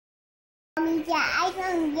I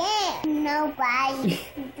don't get nobody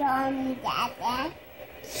told me that.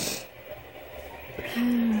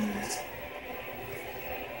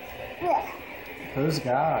 Who's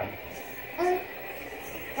God?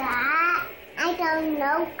 God? I don't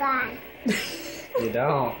know God. You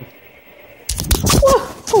don't?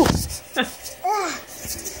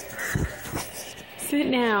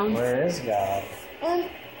 Sit down. Where is God?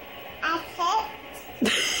 I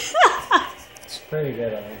said, It's pretty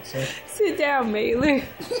good answer. Sit down, Mailer.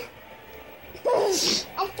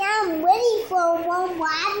 I can't wait for one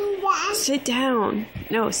one. Sit down.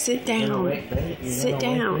 No, sit down. Sit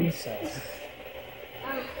down.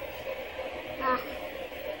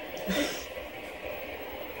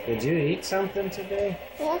 Did you eat something today?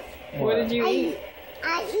 Yes. What did you eat?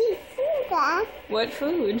 I eat food, Dad. What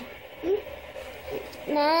food?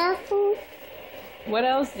 Banana food. What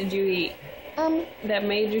else did you eat that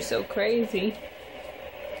made you so crazy?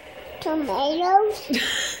 Tomatoes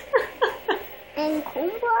and corn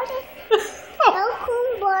butter. No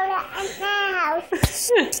corn butter at my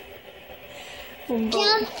house.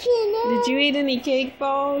 Did you eat any cake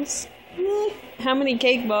balls? How many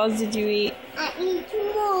cake balls did you eat? I eat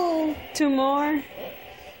more. 2 more?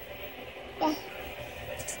 Yeah.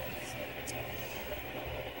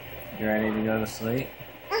 You ready to go to sleep?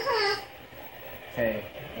 Okay.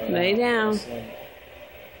 Lay down.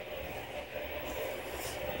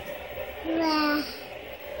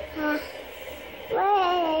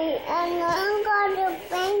 Wait, I'm going to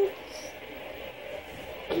bank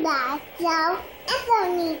that, so I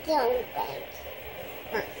don't need to bank.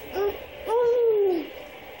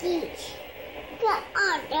 Teach the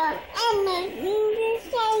other and the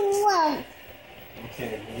same one.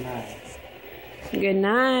 Okay, good night. Good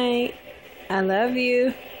night. I love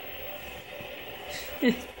you.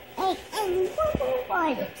 Hey,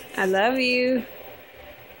 one. I love you.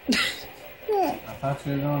 Good. I thought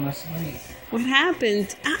you were going to sleep. What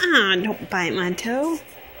happened? Don't bite my toe.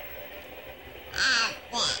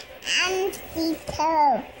 And the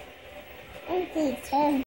toe. And the toe.